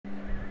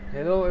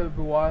Hello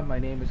everyone, my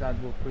name is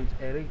Admiral Prince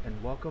Eric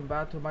and welcome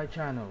back to my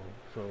channel.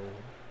 So,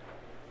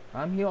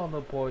 I'm here on the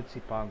port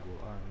Sipango,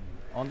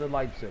 on the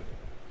light server.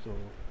 So,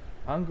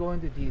 I'm going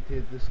to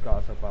detail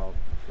discuss about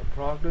the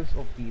progress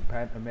of the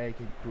Pan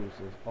American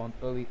cruises on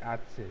early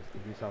access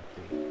in this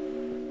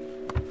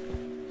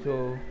update.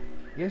 So,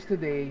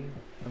 yesterday,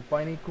 I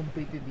finally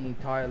completed the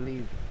entire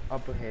leave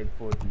up ahead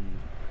for the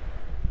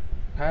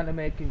Pan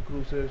American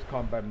cruisers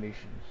combat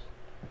missions.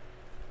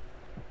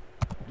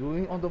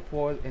 Doing on the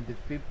 4th and the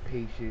 5th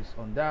pages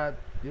on that,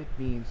 it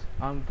means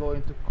I'm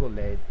going to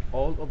collect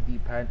all of the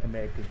Pan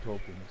American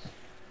tokens,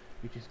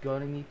 which is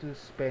gonna need to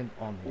spend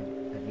on it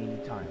at any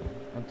time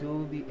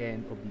until the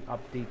end of the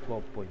update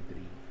 12.3.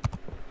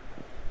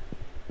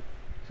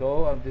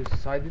 So I've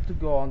decided to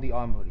go on the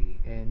Armory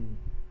and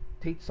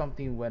take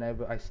something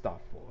whenever I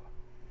stop for.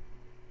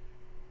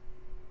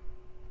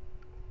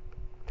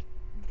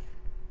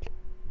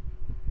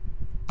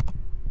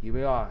 Here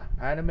we are,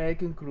 Pan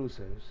American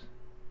cruisers.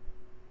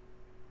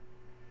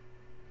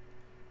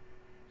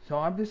 So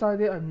I've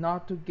decided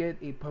not to get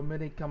a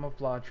permanent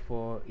camouflage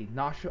for a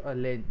Nasha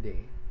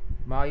Alente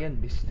Mayan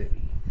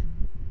mystery.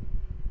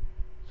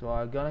 So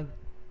I'm gonna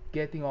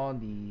getting on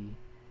the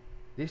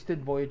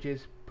Distant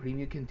Voyages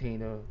Premium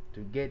Container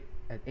to get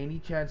at any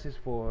chances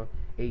for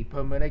a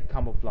permanent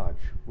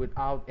camouflage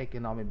without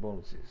economic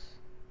bonuses.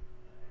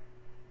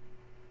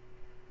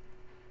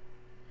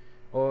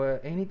 Or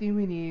anything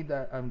we need,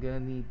 that I'm gonna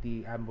need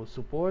the ammo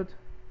support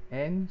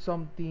and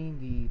something,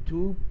 the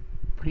 2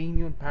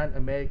 premium Pan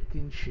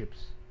American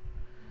ships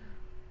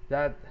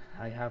that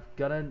I have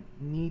gonna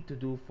need to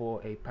do for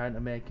a Pan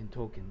American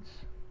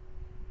tokens.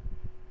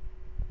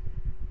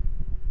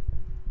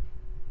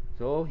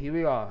 So here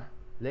we are.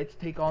 Let's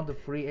take on the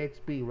free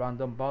XP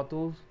random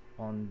battles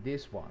on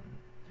this one.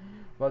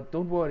 But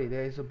don't worry,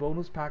 there is a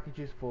bonus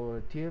packages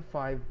for tier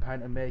 5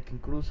 Pan American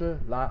cruiser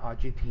La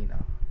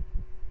Argentina.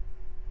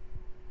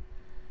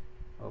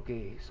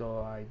 Okay,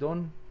 so I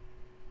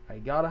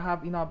gotta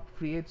have enough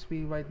free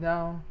XP right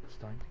now. It's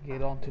time to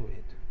get on to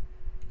it.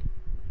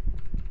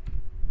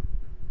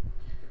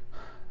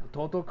 The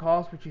total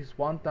cost, which is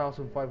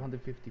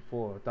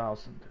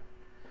 1,554,000.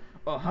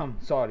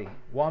 Sorry,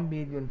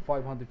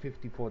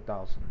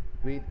 1,554,000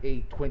 with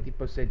a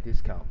 20%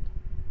 discount.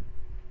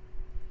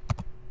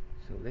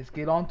 So let's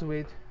get on to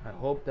it. I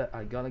hope that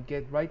I gonna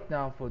get right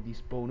now for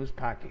this bonus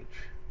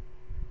package.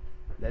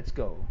 Let's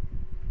go.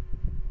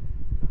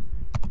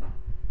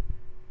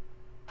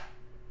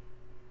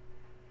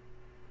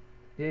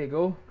 There you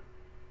go.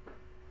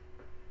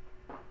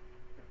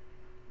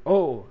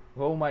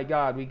 Oh my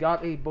god, we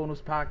got a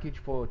bonus package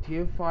for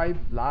tier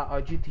 5 La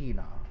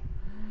Argentina.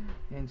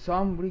 And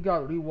we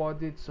got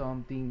rewarded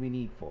something we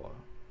need for.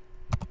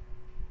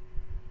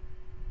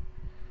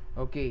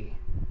 Okay,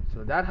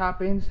 so that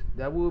happens.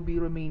 That will be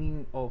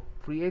remaining of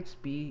free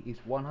XP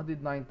is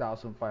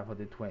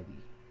 109,520.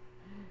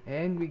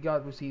 And we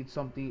got received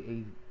something,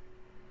 a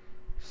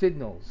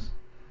signals.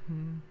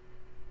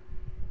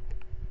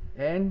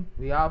 And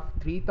we have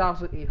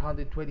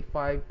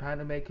 3,825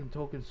 Pan American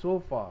tokens so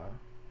far.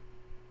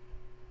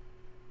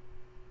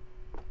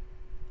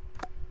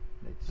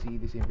 Let's see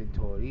this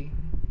inventory.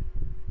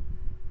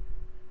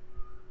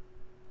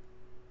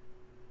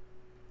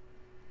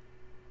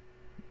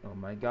 Oh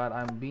my god,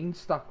 I'm being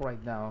stuck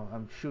right now. I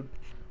should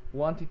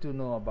wanted to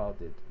know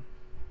about it.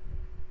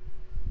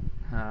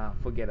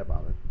 Forget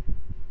about it.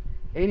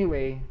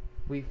 Anyway,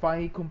 we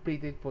finally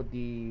completed for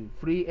the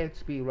free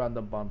XP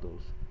random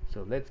bundles.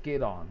 So let's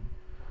get on.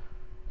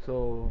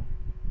 So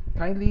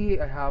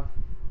kindly, I have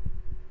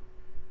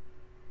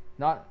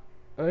not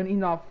earned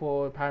enough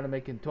for Pan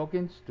American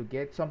tokens to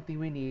get something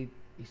we need.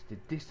 Is the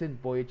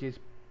Distant Voyages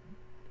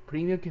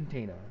Premium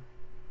Container.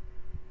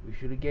 We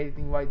should be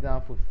getting right now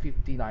for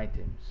 15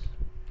 items.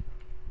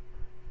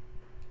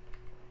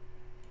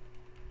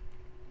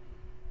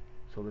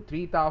 So the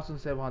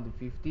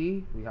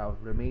 3,750 we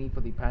have remaining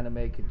for the Pan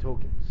American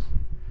tokens.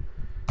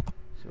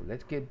 So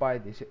let's get by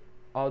this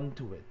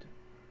onto it.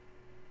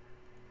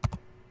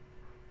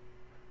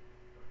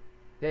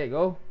 There you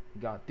go. We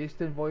got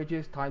Distant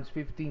Voyages times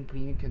 15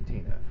 Premium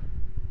Container.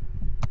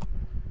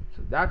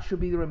 So that should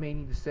be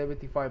remaining the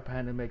 75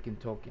 Pan American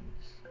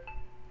tokens.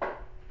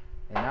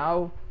 And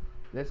now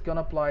let's gonna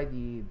apply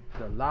the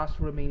last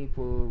remaining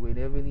for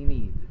whenever we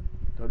need.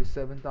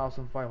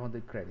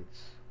 37,500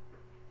 credits.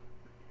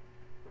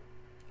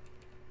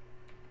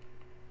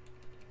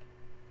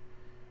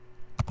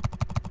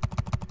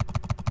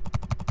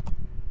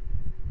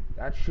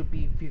 That should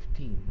be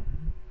 15.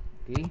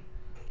 Okay,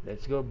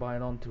 let's go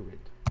bind on to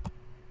it.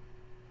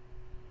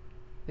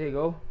 There you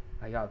go.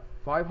 I got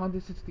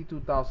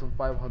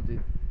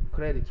 562,500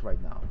 credits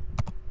right now.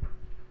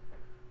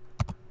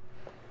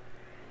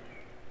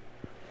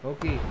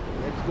 Okay,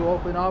 let's go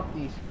open up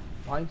this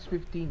times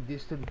 15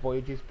 Distant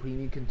Voyages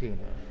Premium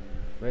Container.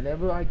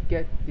 Whenever I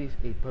get this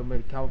a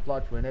permanent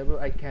camouflage, whenever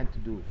I can to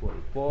do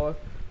for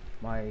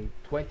my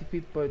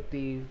 25th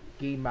birthday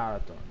game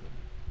marathon.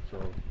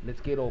 So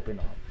let's get open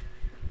up.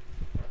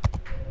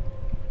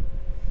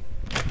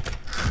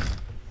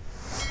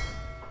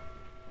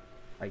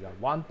 I got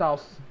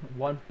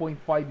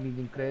 1.5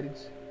 million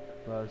credits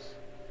plus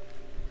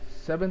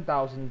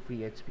 7,000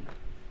 free HP.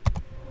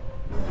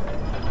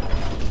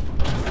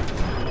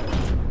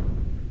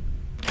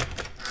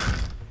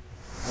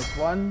 Next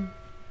one,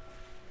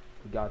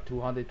 we got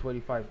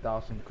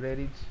 225,000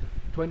 credits,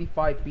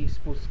 25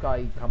 Peaceful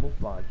Sky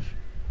Camouflage,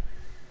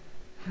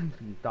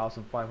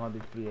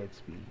 3,500 free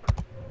HP.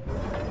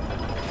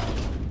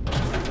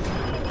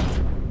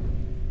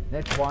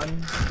 Next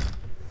one,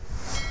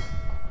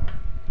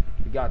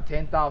 we got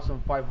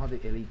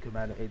 10,500 Elite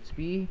Commander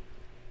HP.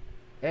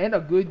 And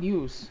a good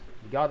news,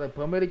 we got a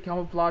Permanent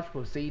Camouflage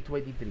for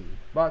C23.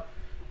 But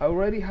I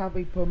already have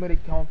a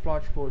Permanent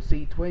Camouflage for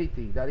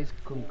C23, that is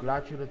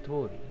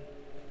congratulatory.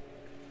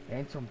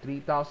 And some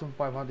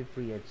 3,500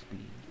 free HP.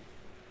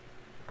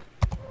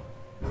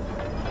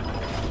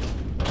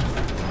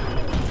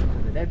 So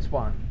the next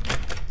one,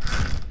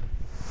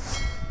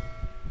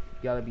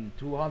 gotta be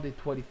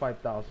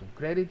 225,000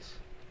 credits.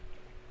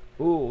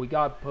 Oh, we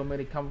got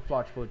Permanent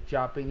Camouflage for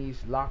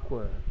Japanese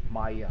Lacquer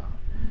Maya.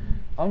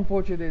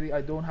 Unfortunately,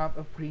 I don't have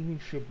a premium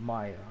ship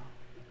Maya.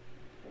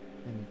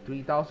 And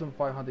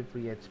 3,500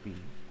 free HP.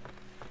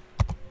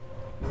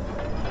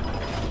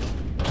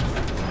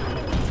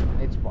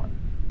 Next one.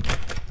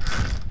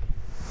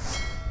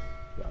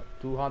 Got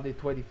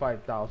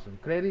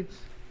 225,000 credits.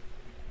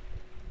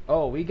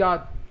 Oh, we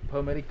got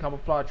Permanent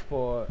Camouflage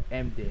for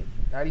MDen.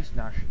 That is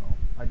national.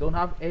 I don't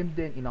have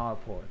MDen in our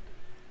port.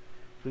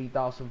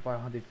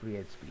 3,500 free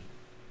HP.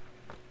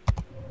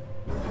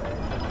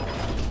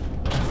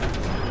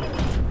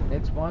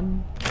 Next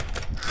one,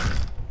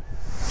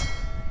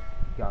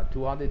 got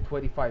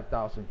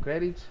 225,000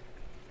 credits,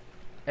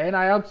 and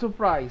I am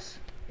surprised,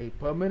 a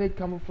Permanent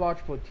Camouflage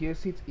for Tier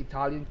 6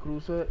 Italian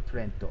cruiser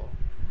Trento.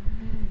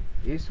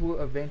 This will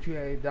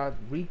eventually that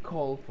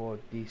recall for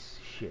this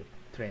ship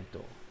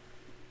Trento,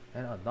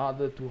 and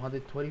another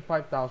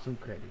 225,000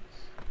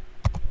 credits.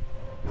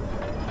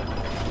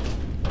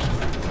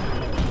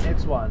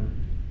 Next one,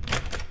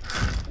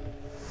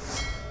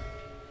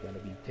 gonna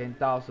be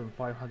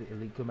 10,500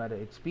 Elite Commander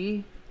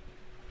HP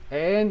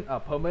and a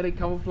Permanent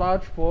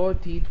Camouflage for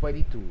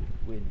T-22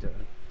 Winter.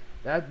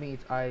 That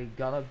means I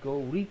gonna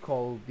go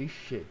recall this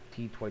ship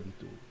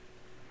T-22,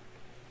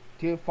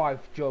 Tier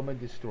 5 German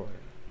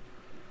destroyer.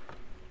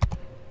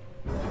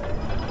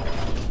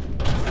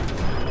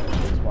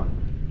 Next one,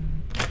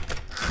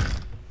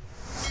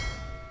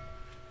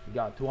 we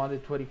got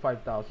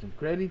 225,000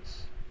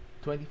 credits,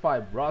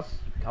 25 Rust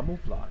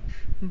Camouflage,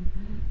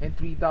 and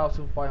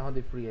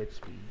 3,500 free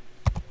HP.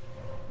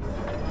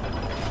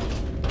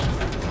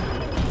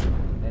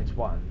 Next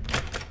one,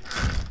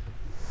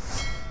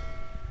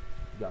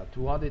 we got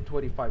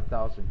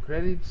 225,000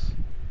 credits,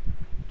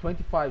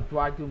 25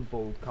 Dragon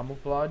Bolt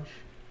Camouflage,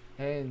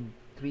 and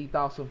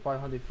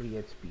 3,500 free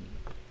HP.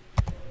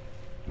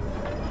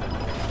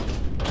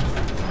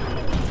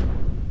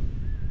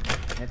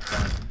 Next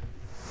one,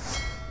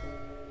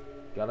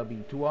 gotta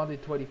be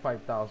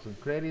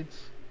 225,000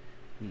 credits,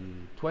 the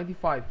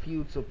 25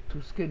 Fields of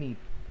Tuscany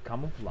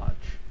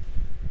Camouflage,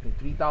 and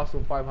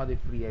 3,500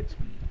 free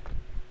HP.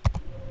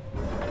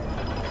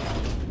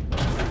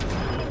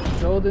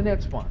 So the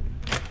next one,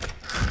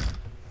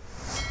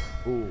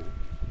 ooh,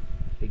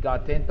 it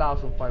got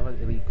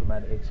 10,500 Elite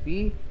Commander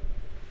XP,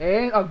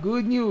 and a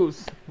good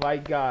news, my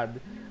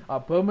god, a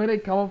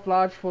Permanent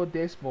Camouflage for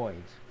Des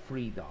Moines,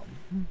 Freedom.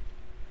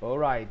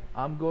 Alright,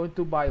 I'm going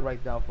to buy right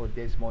now for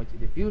Des Moines.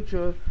 In the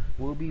future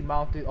will be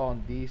mounted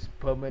on this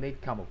Permanent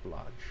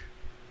Camouflage.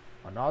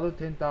 Another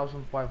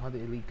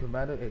 10,500 Elite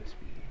Commander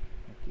XP.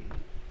 Okay.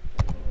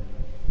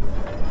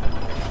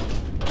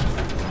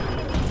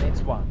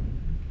 Next one.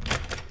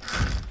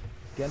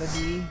 It's gonna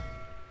be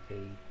a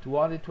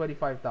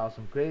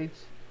 225,000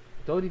 credits,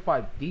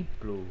 35 Deep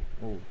Blue,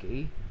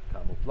 okay,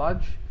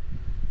 Camouflage,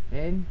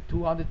 and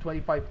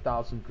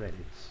 225,000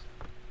 credits.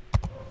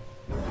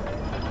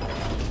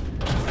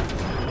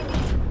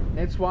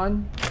 Next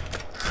one,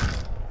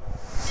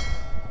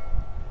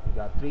 we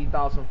got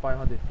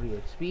 3,500 free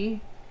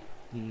HP,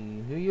 the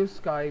New Year's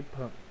Sky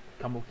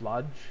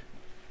Camouflage,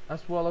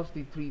 as well as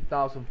the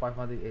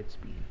 3,500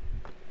 HP.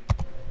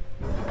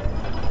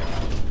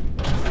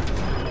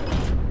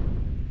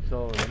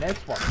 So the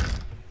next one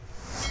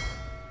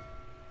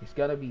is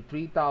gonna be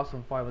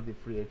 3,500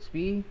 free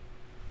HP,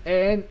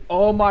 and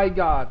oh my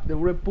god, the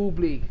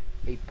Republic,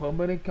 a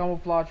Permanent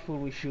Camouflage for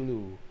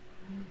Richelieu.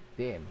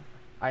 Damn.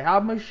 I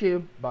have my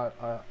ship, but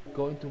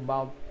going to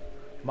mount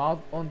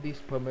on this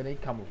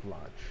Permanent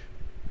Camouflage.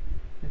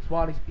 Next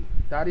one is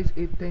that is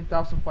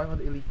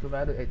 10,500 Elite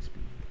Commander HP.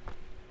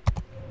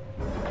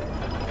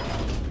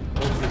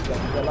 Hope this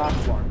gonna be the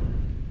last one.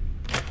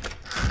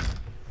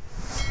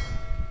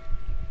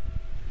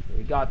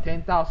 We got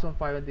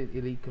 10,500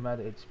 Elite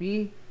Commander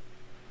HP,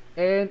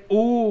 and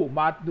ooh,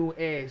 Matnu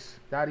S.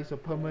 That is a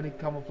Permanent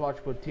Camouflage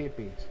for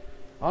Tirpitz.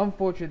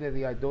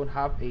 Unfortunately, I don't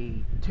have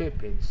a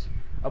Tirpitz,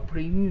 a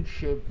premium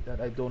ship that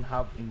I don't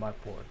have in my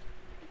port.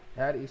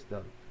 That is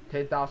the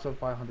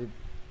 10,500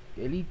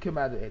 Elite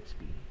Commander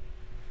XP.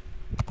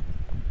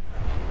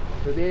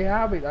 So there you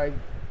have it.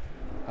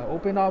 I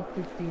open up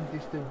 15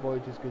 Distant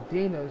Voyages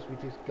containers,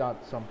 which has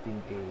got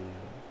something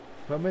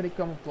a Permanent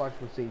Camouflage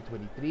for say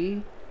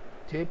 23,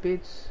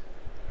 Tippets,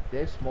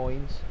 Des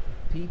Moines,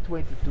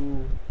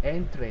 T-22,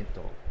 and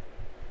Trento.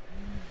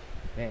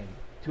 And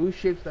two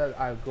ships that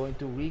I'm going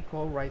to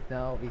recall right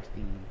now is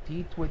the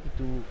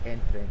T-22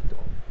 and Trento.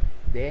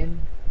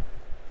 Then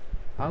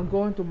I'm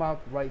going to mount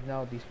right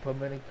now this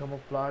Permanent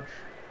Camouflage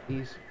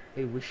is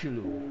a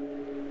Richelieu.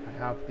 I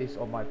have this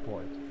on my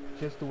port.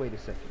 Just wait a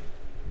second.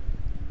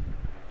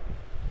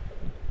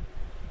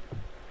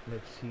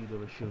 Let's see the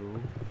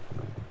Richelieu.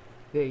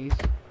 There is.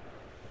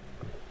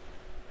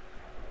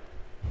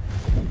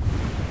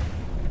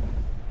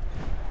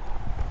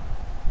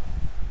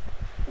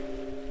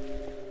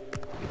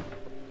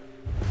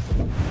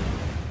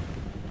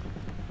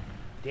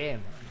 Damn,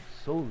 I'm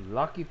so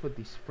lucky for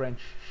this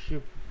French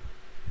ship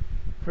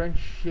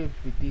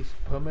with this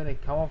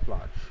Permanent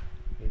Camouflage.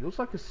 It looks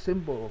like a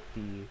symbol of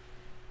the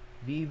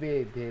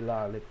Vive de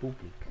la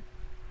République.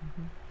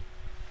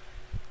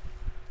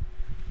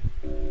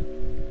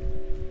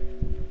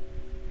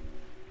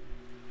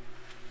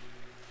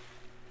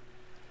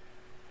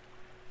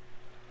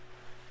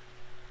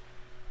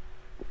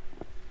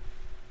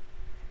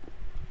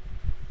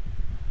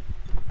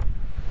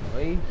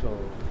 Okay, so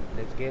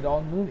let's get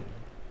on moving.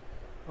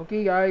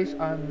 Okay guys,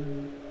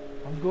 I'm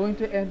going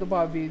to end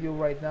my video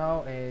right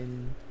now,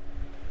 and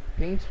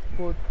thanks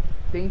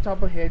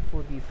up ahead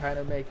for the Pan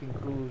American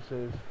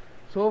cruisers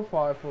so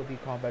far for the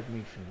combat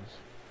missions.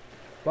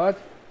 But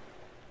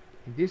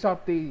this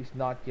update is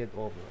not yet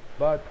over,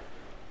 but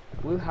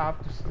we'll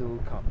have to still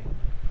coming.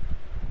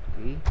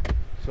 Okay,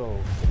 so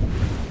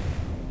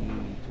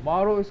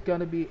tomorrow is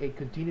gonna be a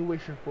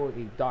continuation for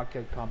a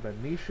dockyard combat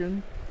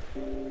mission.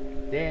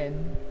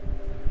 Then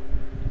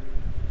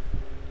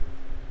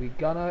we're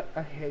gonna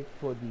head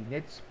for the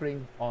next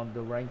sprint on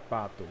the ranked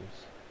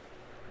battles,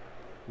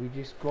 which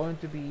is going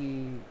to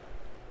be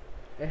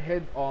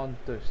ahead on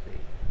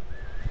Thursday.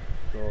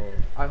 So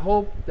I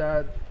hope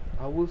that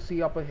I will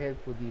see up ahead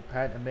for the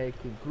Pan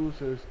American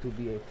cruisers to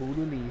be a full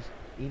release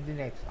in the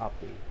next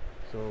update.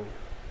 So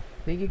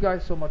thank you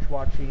guys so much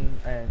watching,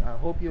 and I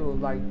hope you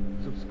like,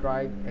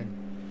 subscribe, and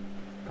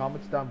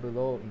comments down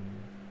below.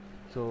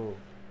 So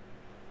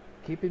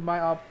keep in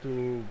mind up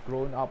to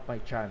growing up my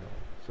channel.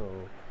 So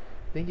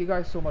thank you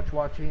guys so much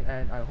watching,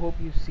 and I hope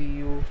you see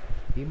you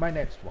in my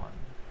next one.